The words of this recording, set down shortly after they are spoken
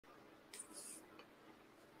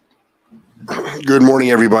Good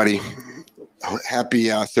morning, everybody. Happy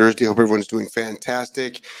Thursday. Hope everyone's doing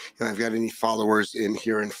fantastic. If I've got any followers in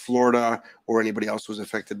here in Florida or anybody else who was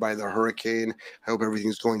affected by the hurricane, I hope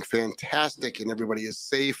everything's going fantastic and everybody is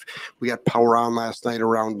safe. We got power on last night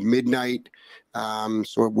around midnight,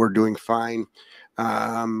 so we're doing fine.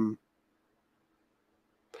 Um,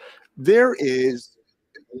 there is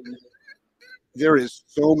there is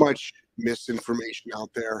so much misinformation out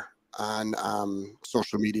there on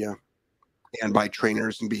social media and by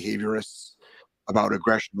trainers and behaviorists about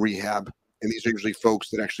aggression rehab. And these are usually folks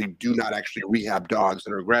that actually do not actually rehab dogs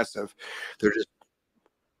that are aggressive. They're just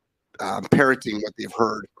parroting what they've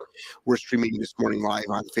heard. We're streaming this morning live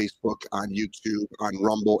on Facebook, on YouTube, on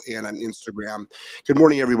Rumble, and on Instagram. Good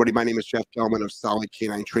morning, everybody. My name is Jeff Gelman of Solid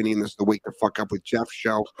Canine Training. This is the Wake the Fuck Up with Jeff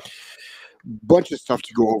show. Bunch of stuff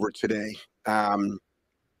to go over today. And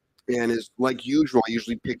as like usual, I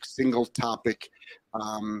usually pick single topic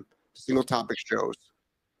shows.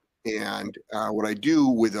 And what I do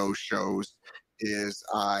with those shows is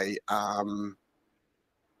I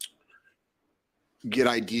get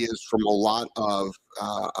ideas from a lot of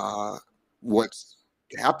what's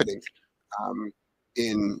happening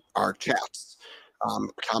in our chats,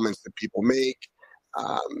 comments that people make.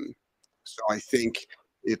 So I think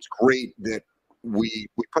it's great that we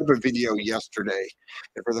put up a video yesterday.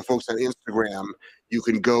 And for the folks on Instagram, you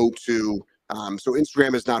can go to so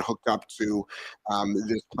Instagram is not hooked up to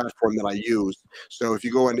this platform that I use. So if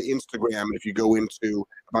you go onto Instagram and if you go into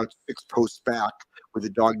about 6 posts back with a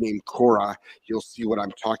dog named Cora, you'll see what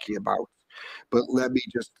I'm talking about. But let me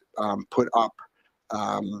just put up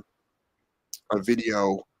a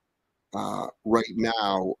video right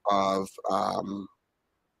now of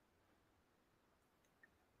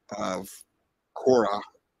Cora,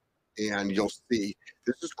 and you'll see.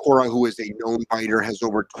 This is Cora, who is a known biter, has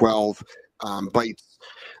over 12 bites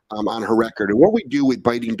on her record. And what we do with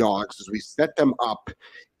biting dogs is we set them up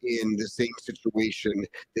in the same situation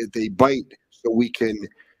that they bite so we can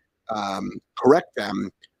correct them,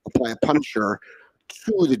 apply a punisher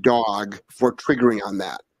to the dog for triggering on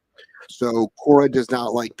that. So Cora does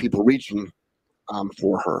not like people reaching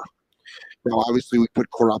for her. Now, obviously, we put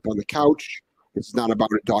Cora up on the couch. It's not about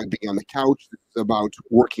a dog being on the couch. It's about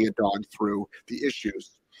working a dog through the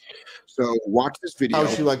issues. So watch this video. How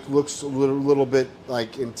she looks a little bit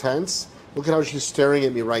intense. Look at how she's staring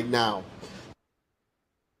at me right now.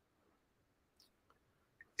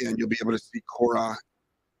 And you'll be able to see Cora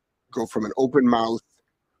go from an open mouth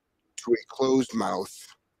to a closed mouth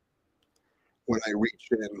when I reach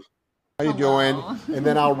in. How you doing? And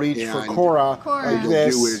then I'll reach for Cora like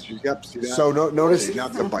this. Do is, yep, see that? So notice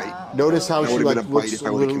that's a bite. Notice how she looks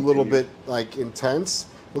a little bit intense.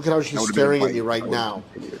 Look at how she's staring at me right now.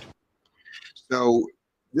 So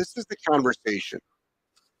this is the conversation.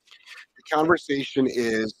 The conversation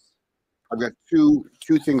is, I've got two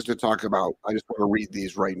things to talk about. I just want to read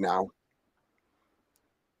these right now.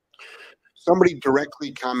 Somebody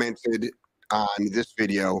directly commented on this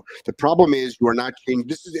video. The problem is you are not changing.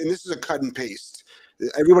 This is a cut and paste.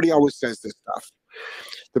 Everybody always says this stuff.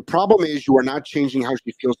 The problem is you are not changing how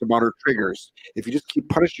she feels about her triggers. If you just keep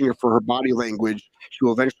punishing her for her body language, she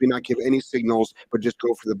will eventually not give any signals, but just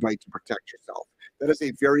go for the bite to protect herself. That is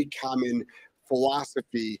a very common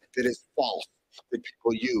philosophy that is false that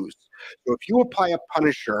people use. So if you apply a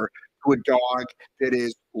punisher to a dog that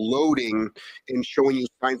is loading and showing you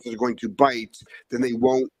signs that they're going to bite, then they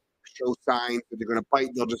won't show signs that they're going to bite.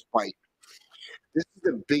 They'll just bite. This is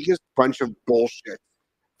the biggest bunch of bullshit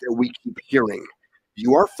that we keep hearing.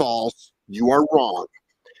 You are false. You are wrong.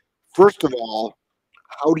 First of all,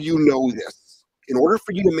 how do you know this? In order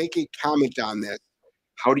for you to make a comment on this,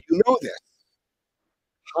 how do you know this?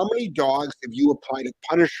 How many dogs have you applied a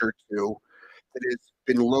punisher to that has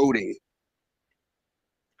been loading?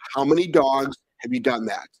 How many dogs have you done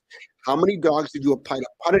that? How many dogs have you applied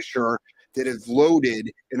a punisher that has loaded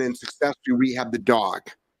and then successfully rehabbed the dog?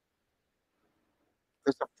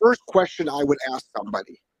 That's the first question I would ask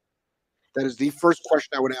somebody. That is the first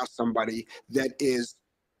question I would ask somebody that is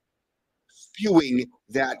spewing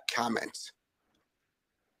that comment.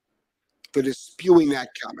 That is spewing that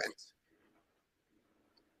comment.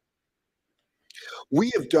 We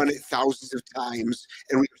have done it thousands of times,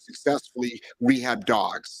 and we have successfully rehabbed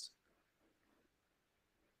dogs.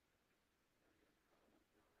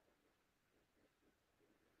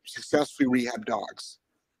 Successfully rehabbed dogs.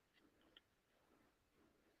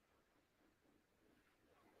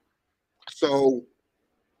 So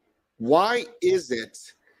why is it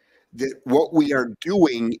that what we are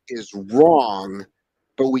doing is wrong,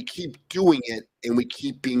 but we keep doing it and we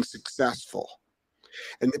keep being successful?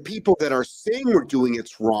 And the people that are saying we're doing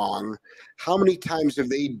it's wrong, how many times have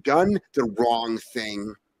they done the wrong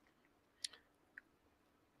thing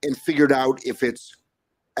and figured out if it's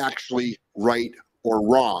actually right or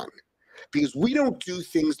wrong? Because we don't do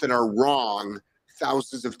things that are wrong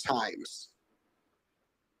thousands of times.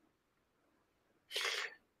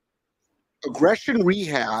 Aggression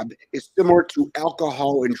rehab is similar to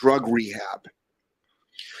alcohol and drug rehab.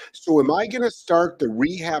 So am I going to start the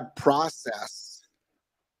rehab process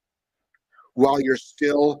while you're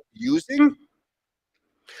still using?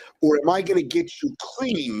 Or am I going to get you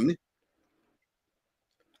clean?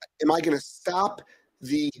 Am I going to stop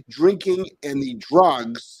the drinking and the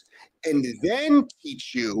drugs and then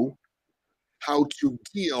teach you how to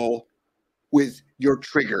deal with your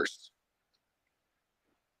triggers?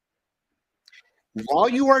 While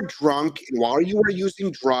you are drunk and while you are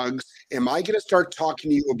using drugs, am I going to start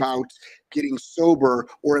talking to you about getting sober,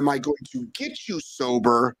 or am I going to get you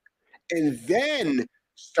sober and then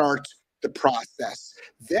start the process,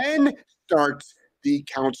 then start the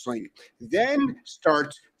counseling, then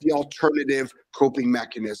start the alternative coping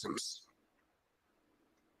mechanisms?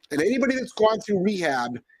 And anybody that's gone through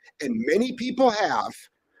rehab, and many people have,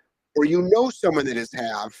 or you know someone that has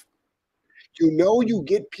have, you know you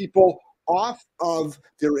get people off of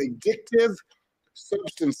their addictive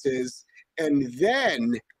substances, and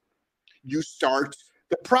then you start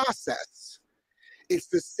the process. It's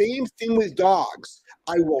the same thing with dogs.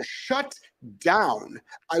 I will shut down.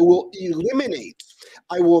 I will eliminate.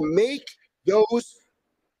 I will make those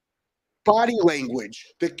body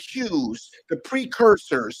language, the cues, the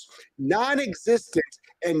precursors, non-existent,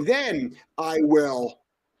 and then I will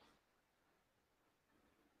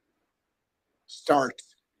start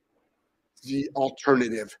the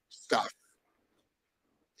alternative stuff.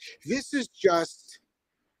 This is just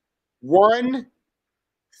one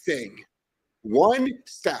thing, one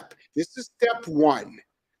step. This is step one.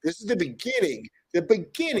 This is the beginning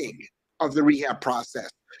of the rehab process.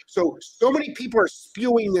 So many people are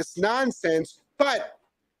spewing this nonsense, but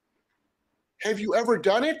have you ever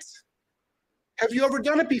done it? Have you ever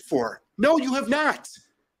done it before? No, you have not.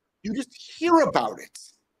 You just hear about it.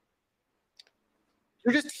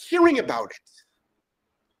 You're just hearing about it.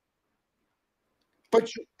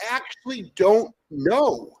 But you actually don't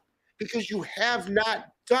know because you have not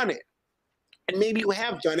done it. And maybe you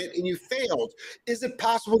have done it and you failed. Is it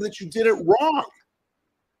possible that you did it wrong?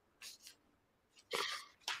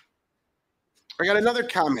 I got another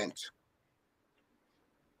comment.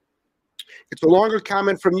 It's a longer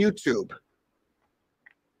comment from YouTube.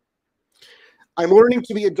 I'm learning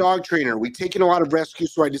to be a dog trainer. We've taken a lot of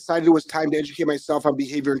rescues, so I decided it was time to educate myself on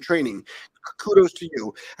behavior and training. Kudos to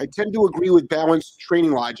you. I tend to agree with balanced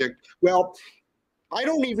training logic. Well, I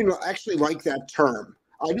don't even actually like that term.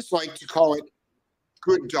 I just like to call it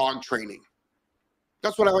good dog training.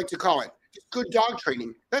 That's what I like to call it. Just good dog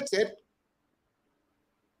training. That's it.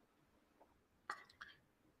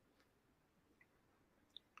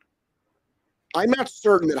 I'm not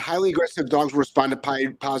certain that highly aggressive dogs will respond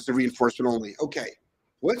to positive reinforcement only. Okay,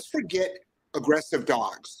 let's forget aggressive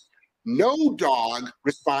dogs. No dog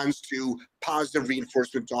responds to positive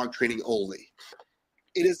reinforcement dog training only.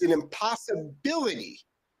 It is an impossibility.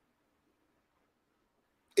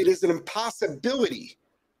 It is an impossibility.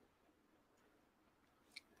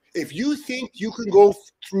 If you think you can go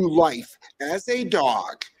through life as a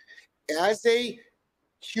dog, as a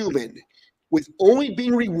human, with only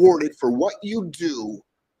being rewarded for what you do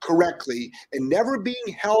correctly and never being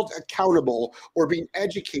held accountable or being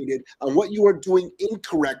educated on what you are doing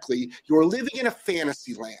incorrectly, you are living in a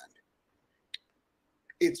fantasy land.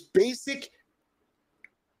 It's basic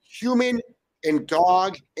human and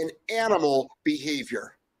dog and animal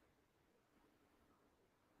behavior.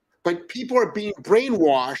 But people are being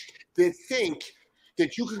brainwashed that think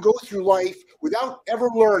that you can go through life without ever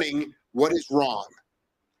learning what is wrong.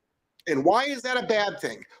 And why is that a bad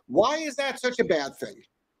thing? Why is that such a bad thing?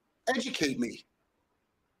 Educate me.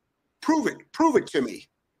 Prove it to me.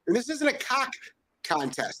 And this isn't a cock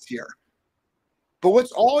contest here. But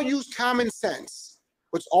let's all use common sense.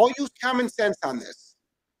 Let's all use common sense on this.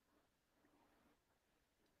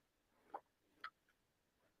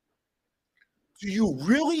 Do you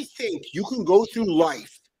really think you can go through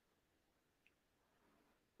life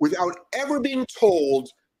without ever being told,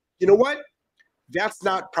 you know what? That's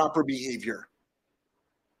not proper behavior.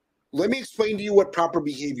 Let me explain to you what proper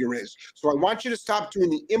behavior is. So I want you to stop doing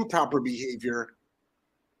the improper behavior,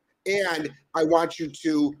 and I want you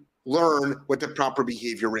to learn what the proper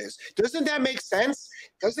behavior is. Doesn't that make sense?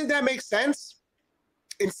 Doesn't that make sense?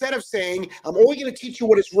 Instead of saying, I'm only going to teach you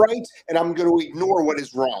what is right, and I'm going to ignore what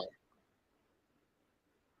is wrong.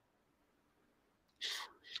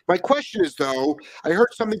 My question is, though, I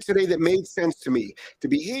heard something today that made sense to me. The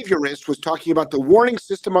behaviorist was talking about the warning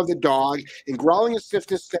system of the dog, and growling and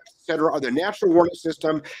stiffness steps, etc., are the natural warning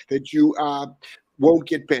system that you won't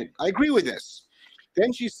get bit. I agree with this.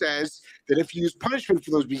 Then she says that if you use punishment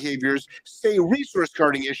for those behaviors, say resource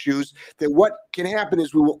guarding issues, that what can happen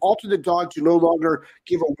is we will alter the dog to no longer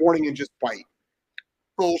give a warning and just bite.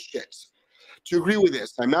 Bullshit. To agree with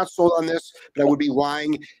this, I'm not sold on this, but I would be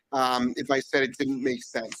lying if I said it didn't make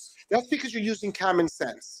sense. That's because you're using common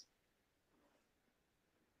sense.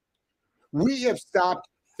 We have stopped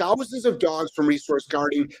thousands of dogs from resource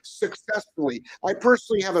guarding successfully. I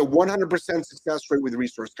personally have a 100% success rate with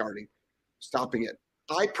resource guarding, stopping it.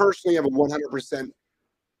 I personally have a 100%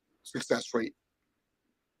 success rate.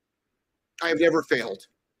 I have never failed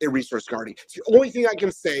in resource guarding. It's the only thing I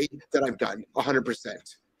can say that I've done 100%.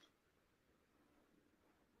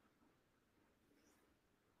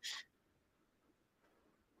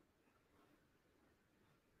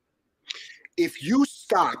 If you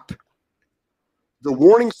stop the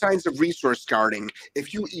warning signs of resource guarding,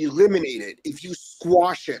 if you eliminate it, if you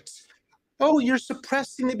squash it, oh, you're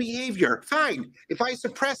suppressing the behavior. Fine, if I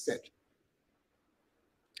suppress it,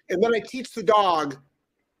 and then I teach the dog,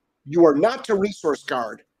 you are not to resource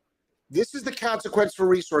guard. This is the consequence for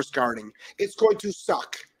resource guarding. It's going to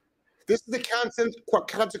suck. This is the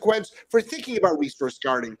consequence for thinking about resource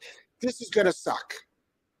guarding. This is going to suck.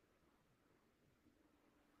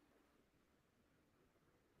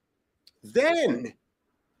 Then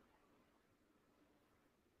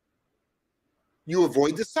you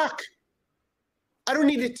avoid the suck. I don't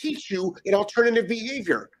need to teach you an alternative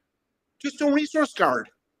behavior. Just don't resource guard.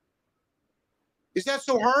 Is that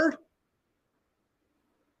so hard?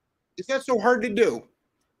 Is that so hard to do?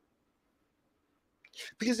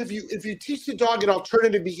 Because if you teach the dog an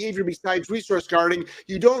alternative behavior besides resource guarding,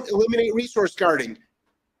 you don't eliminate resource guarding.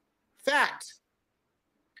 Fact.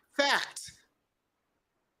 Fact.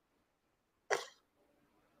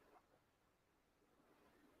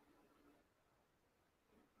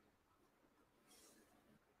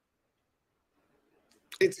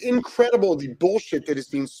 It's incredible the bullshit that is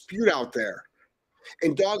being spewed out there.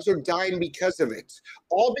 And dogs are dying because of it.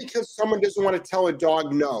 All because someone doesn't want to tell a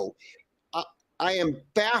dog no. I am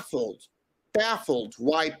baffled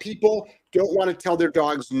why people don't want to tell their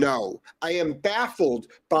dogs no. I am baffled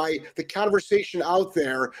by the conversation out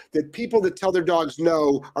there that people that tell their dogs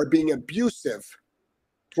no are being abusive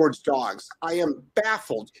towards dogs. I am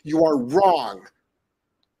baffled. You are wrong.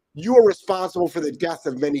 You are responsible for the death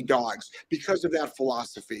of many dogs because of that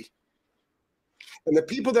philosophy. And the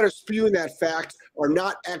people that are spewing that fact are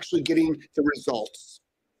not actually getting the results.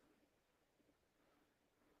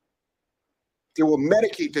 They will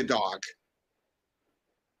medicate the dog.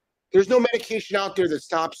 There's no medication out there that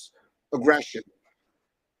stops aggression.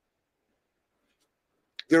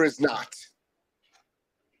 There is not.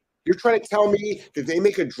 You're trying to tell me that they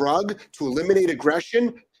make a drug to eliminate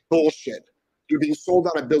aggression? Bullshit. You're being sold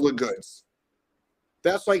on a bill of goods.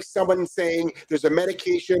 That's like someone saying there's a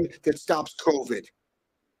medication that stops COVID.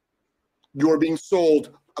 You're being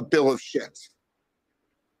sold a bill of shit.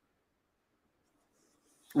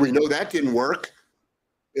 We know that didn't work.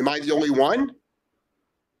 Am I the only one?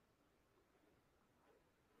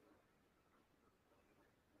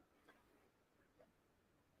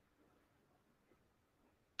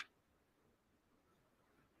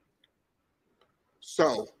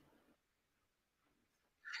 So,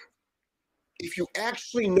 if you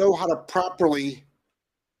actually know how to properly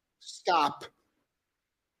stop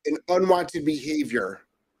an unwanted behavior,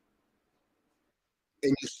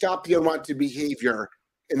 and you stop the unwanted behavior,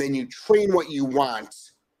 and then you train what you want,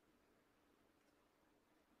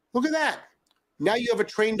 look at that. Now you have a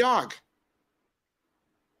trained dog.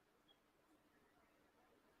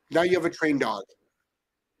 Now you have a trained dog.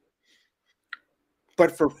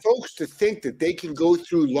 But for folks to think that they can go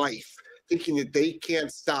through life thinking that they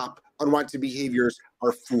can't stop unwanted behaviors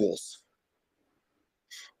are fools.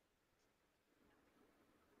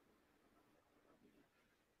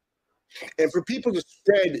 And for people to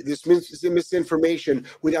spread this misinformation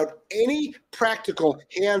without any practical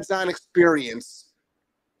hands-on experience,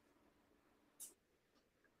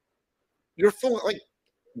 you're full of, like,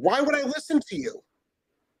 why would I listen to you?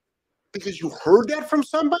 Because you heard that from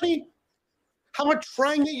somebody? How about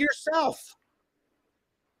trying it yourself?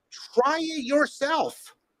 Try it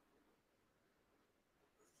yourself.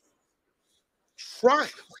 Try,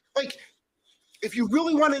 like, if you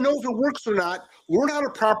really want to know if it works or not, learn how to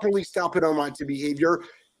properly stop an unwanted behavior,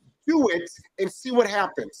 do it, and see what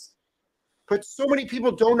happens. But so many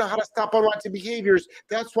people don't know how to stop unwanted behaviors.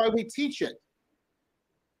 That's why we teach it.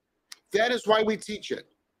 That is why we teach it.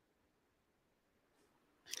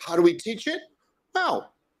 How do we teach it?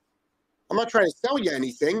 Well, I'm not trying to sell you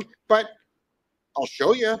anything, but I'll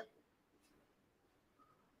show you.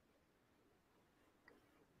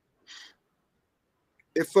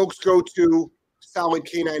 If folks go to Solid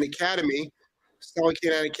K9 Academy,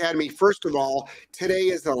 first of all, today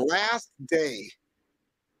is the last day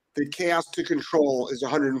that Chaos to Control is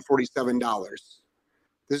 $147.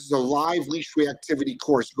 This is a live leash reactivity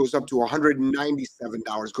course. It goes up to $197.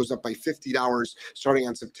 It goes up by $50 starting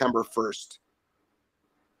on September 1st.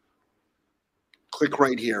 Click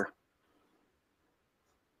right here.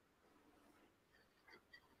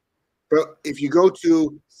 But if you go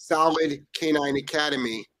to Solid K9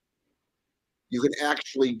 Academy, you can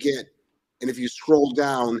actually get, and if you scroll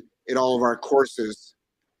down at all of our courses,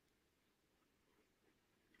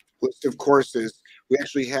 list of courses, we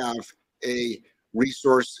actually have a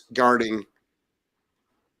resource guarding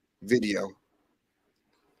video.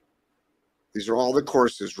 These are all the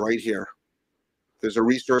courses right here. There's a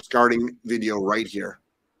resource guarding video right here.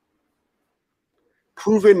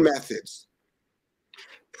 Proven methods.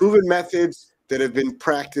 Proven methods that have been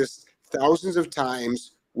practiced thousands of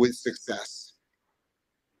times with success.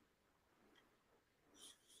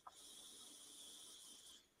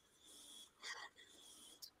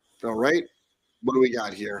 All right, what do we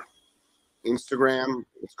got here? Instagram,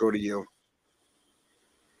 let's go to you.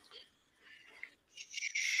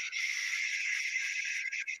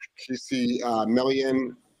 You see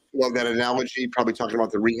Million, love that analogy, probably talking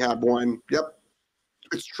about the rehab one. Yep,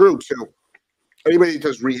 it's true too. Anybody that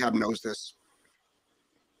does rehab knows this.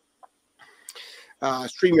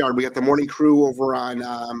 StreamYard, we got the morning crew over on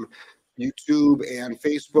YouTube and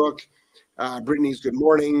Facebook. Brittany's good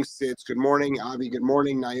morning. Sid's good morning. Avi, good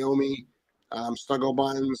morning. Naomi, Snuggle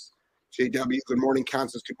Buns, JW, good morning.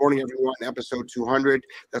 Constance, good morning, everyone. Episode 200.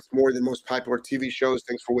 That's more than most popular TV shows.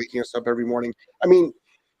 Thanks for waking us up every morning. I mean,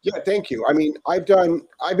 yeah, thank you. I mean, I've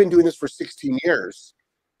been doing this for 16 years.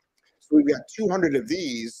 So we've got 200 of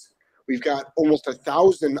these. We've got almost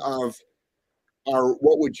 1,000 of our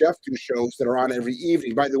What Would Jeff Do shows that are on every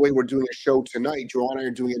evening. By the way, we're doing a show tonight. Joel and I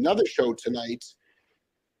are doing another show tonight.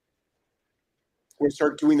 We're going to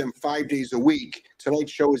start doing them 5 days a week.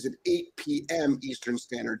 Tonight's show is at 8 p.m. Eastern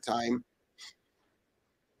Standard Time.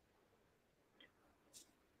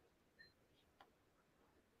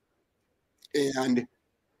 And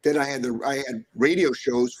then I had radio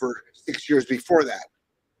shows for 6 years before that.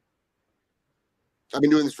 I've been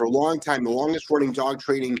doing this for a long time, the longest running dog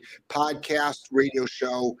training podcast radio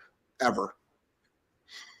show ever.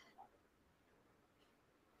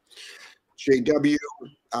 JW,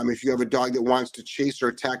 if you have a dog that wants to chase or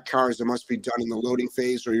attack cars, it must be done in the loading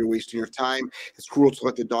phase or you're wasting your time. It's cruel to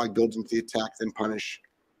let the dog build into the attack, then punish.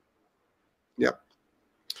 Yep.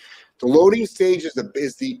 The loading stage is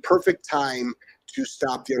the perfect time to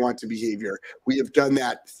stop the unwanted behavior. We have done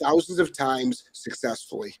that thousands of times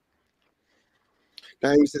successfully.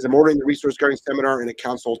 Naomi says, I'm ordering the resource guarding seminar and a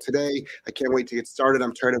console today. I can't wait to get started.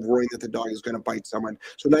 I'm tired of worrying that the dog is going to bite someone.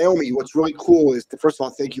 So Naomi, what's really cool is, first of all,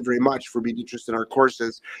 thank you very much for being interested in our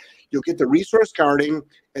courses. You'll get the resource guarding,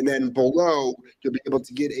 and then below, you'll be able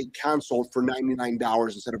to get a console for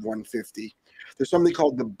 $99 instead of $150. There's something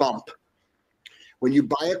called the bump. When you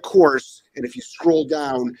buy a course, and if you scroll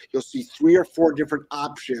down, you'll see 3 or 4 different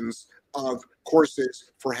options of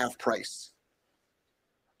courses for half price.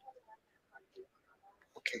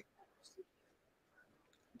 Okay.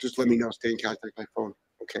 Just let me know. Stay in contact by phone.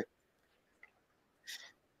 Okay.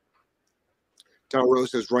 Del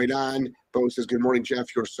Rose says, right on. Bo says, good morning,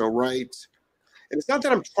 Jeff. You're so right. And it's not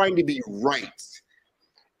that I'm trying to be right.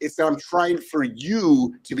 It's that I'm trying for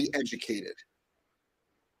you to be educated.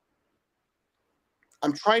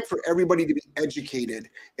 I'm trying for everybody to be educated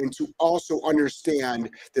and to also understand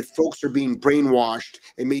that folks are being brainwashed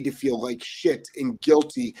and made to feel like shit and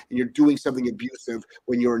guilty and you're doing something abusive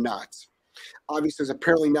when you're not. Avi says,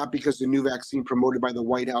 apparently not, because the new vaccine promoted by the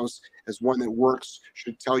White House as one that works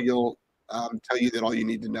should tell you that all you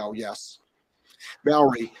need to know. Yes.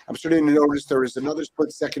 Valerie, I'm starting to notice there is another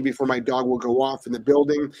split second before my dog will go off in the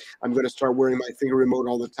building. I'm going to start wearing my finger remote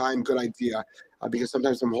all the time. Good idea. Because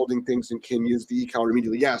sometimes I'm holding things and can use the e-collar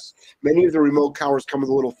immediately. Yes, many of the remote collars come with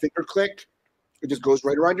a little finger click. It just goes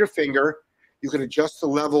right around your finger. You can adjust the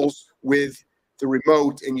levels with the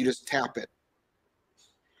remote and you just tap it.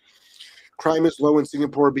 Crime is low in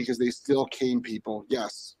Singapore because they still cane people.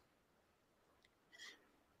 Yes.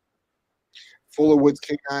 Fuller Woods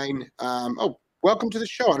K9. Welcome to the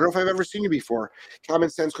show. I don't know if I've ever seen you before. Common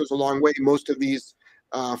sense goes a long way. Most of these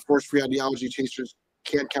force-free ideology chasers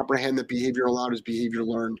can't comprehend that behavior allowed is behavior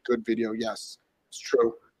learned. Good video. Yes, it's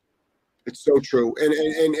true. It's so true.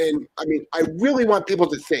 And I mean, I really want people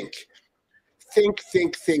to think.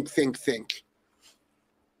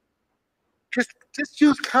 Just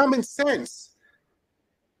use common sense.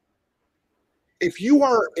 If you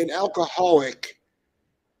are an alcoholic,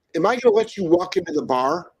 am I going to let you walk into the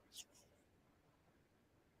bar?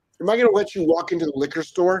 Am I going to let you walk into the liquor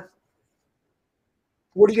store?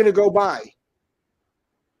 What are you going to go buy?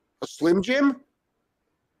 A Slim Jim?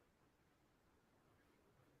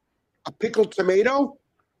 A pickled tomato?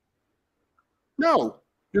 No,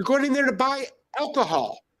 you're going in there to buy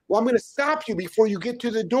alcohol. Well, I'm going to stop you before you get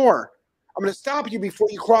to the door. I'm going to stop you before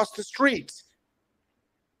you cross the street.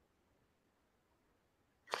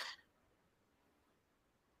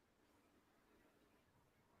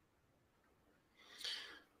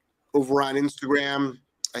 Over on Instagram,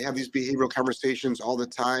 I have these behavioral conversations all the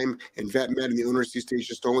time, and vet med and the owners these days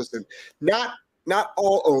just don't listen. Not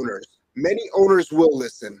all owners. Many owners will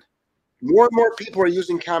listen. More and more people are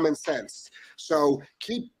using common sense. So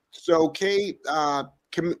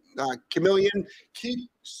Chameleon,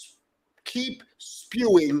 keep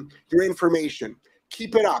spewing your information.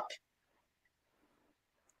 Keep it up.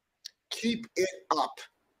 Keep it up.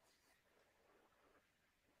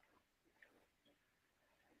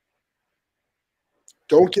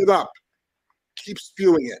 Don't give up. Keep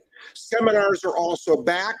spewing it. Seminars are also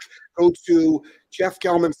back. Go to Jeff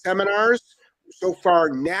Gelman Seminars. So far,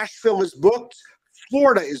 Nashville is booked.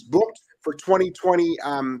 Florida is booked for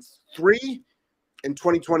 2023 and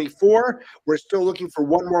 2024. We're still looking for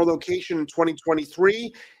one more location in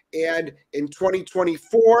 2023. And in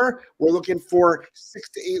 2024, we're looking for 6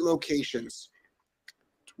 to 8 locations.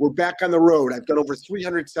 We're back on the road. I've done over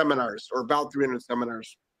 300 seminars, or about 300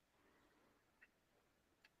 seminars.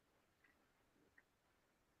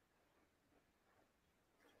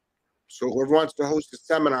 So whoever wants to host a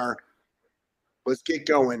seminar, let's get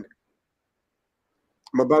going.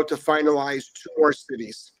 I'm about to finalize 2 more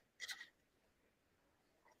cities.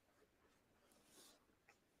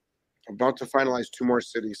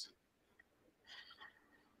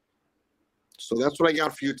 So that's what I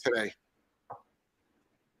got for you today.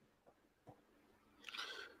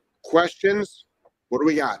 Questions? What do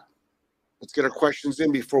we got? Let's get our questions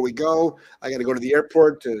in before we go. I got to go to the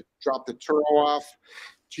airport to drop the Turo off.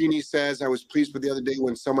 Jeannie says, I was pleased with the other day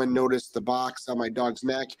when someone noticed the box on my dog's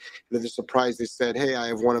neck. And they're surprised. They said, hey, I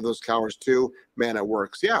have one of those collars too. Man, it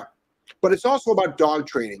works. Yeah. But it's also about dog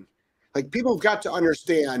training. Like, people have got to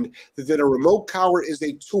understand that a remote collar is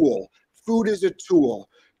a tool. Food is a tool.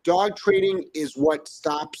 Dog training is what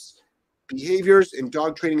stops behaviors, and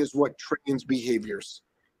dog training is what trains behaviors.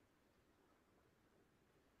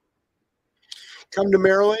 Come to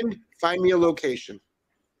Maryland, find me a location.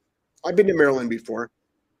 I've been to Maryland before,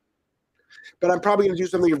 but I'm probably going to do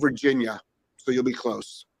something in Virginia, so you'll be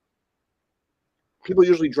close. People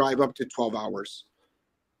usually drive up to 12 hours,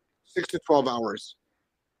 6 to 12 hours.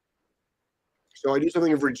 So I do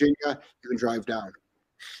something in Virginia, you can drive down.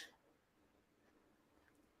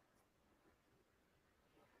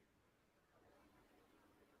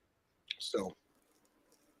 So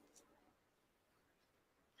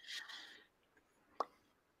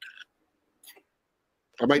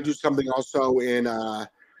I might do something also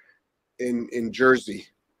in Jersey,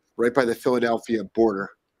 right by the Philadelphia border.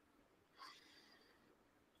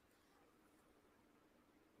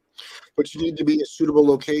 But you need to be a suitable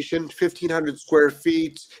location, 1,500 square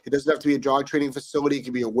feet. It doesn't have to be a dog training facility. It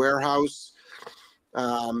can be a warehouse,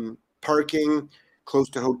 parking, close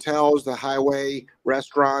to hotels, the highway,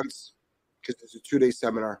 restaurants, because it's a 2-day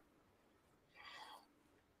seminar.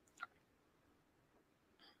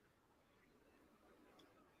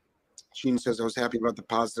 Gene says, I was happy about the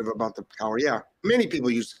positive about the collar. Yeah, many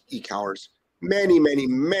people use e-collars. Many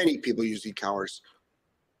people use e-collars.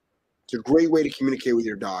 It's a great way to communicate with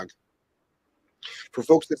your dog. For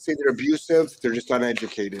folks that say they're abusive, they're just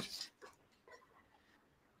uneducated.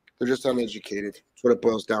 That's what it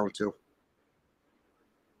boils down to.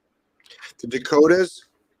 The Dakotas,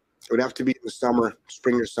 it would have to be in the summer,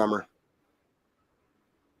 spring or summer.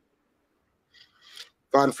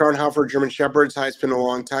 Von Fraunhofer, German Shepherds. Hi, it's been a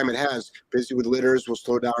long time. It has. Busy with litters. We'll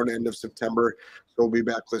slow down end of September, so we'll be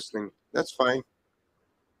back listening. That's fine.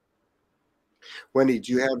 Wendy,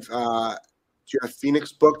 do you have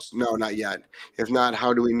Phoenix booked? No, not yet. If not,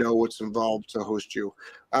 how do we know what's involved to host you?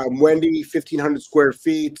 Wendy, 1,500 square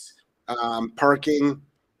feet, parking.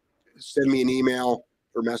 Send me an email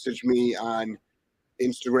or message me on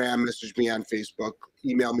Instagram, message me on Facebook,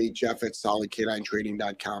 email me,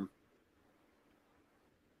 jeff@solidk9trading.com.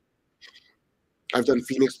 I've done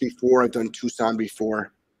Phoenix before. I've done Tucson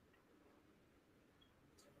before.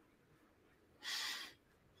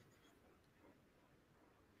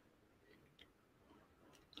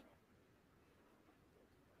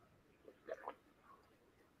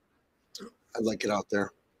 I'd like it out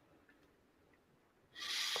there.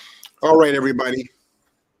 All right, everybody.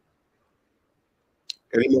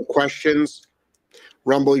 Any more questions?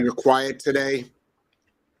 Rumble, you're quiet today.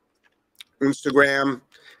 Instagram,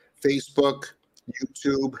 Facebook,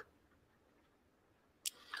 YouTube.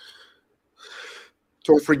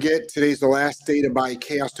 Don't forget, today's the last day to buy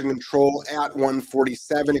Chaos to Control at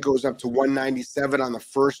 147. It goes up to 197 on the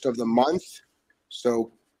first of the month.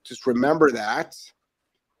 So just remember that.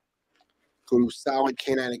 Go to Solid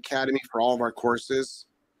Canine Academy for all of our courses.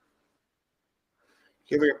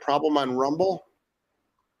 You having a problem on Rumble?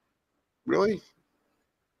 Really?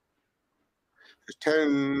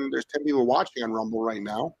 There's 10 people watching on Rumble right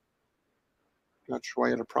now. Not sure why I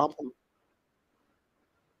had a problem.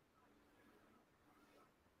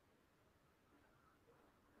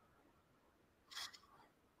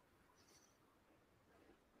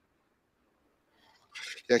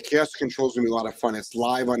 Yeah, Chaos Control is going to be a lot of fun. It's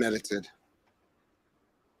live, unedited.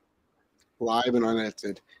 Live and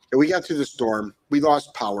unedited. Yeah, we got through the storm. We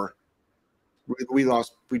lost power. We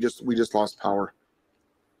just lost power.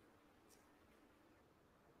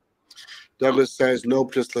 Douglas says,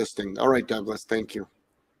 nope, just listening. All right, Douglas, thank you.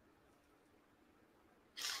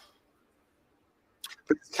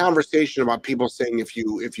 But this conversation about people saying if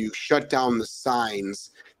you shut down the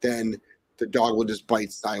signs, then the dog will just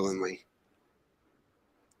bite silently.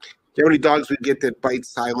 Do you know how many dogs we get that bite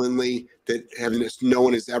silently that no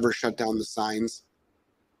one has ever shut down the signs?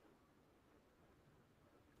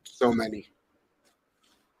 So many.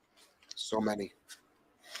 So many.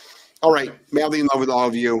 All right. Madly in love with all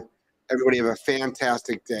of you. Everybody have a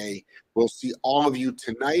fantastic day. We'll see all of you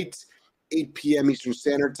tonight, 8 p.m. Eastern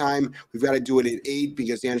Standard Time. We've got to do it at 8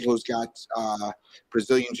 because Angelo's got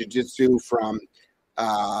Brazilian Jiu-Jitsu from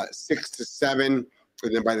 6 to 7,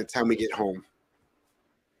 and then by the time we get home.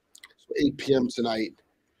 8 p.m. tonight,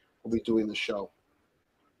 we'll be doing the show.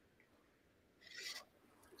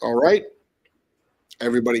 All right.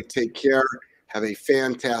 Everybody take care. Have a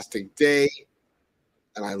fantastic day.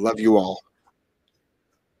 And I love you all.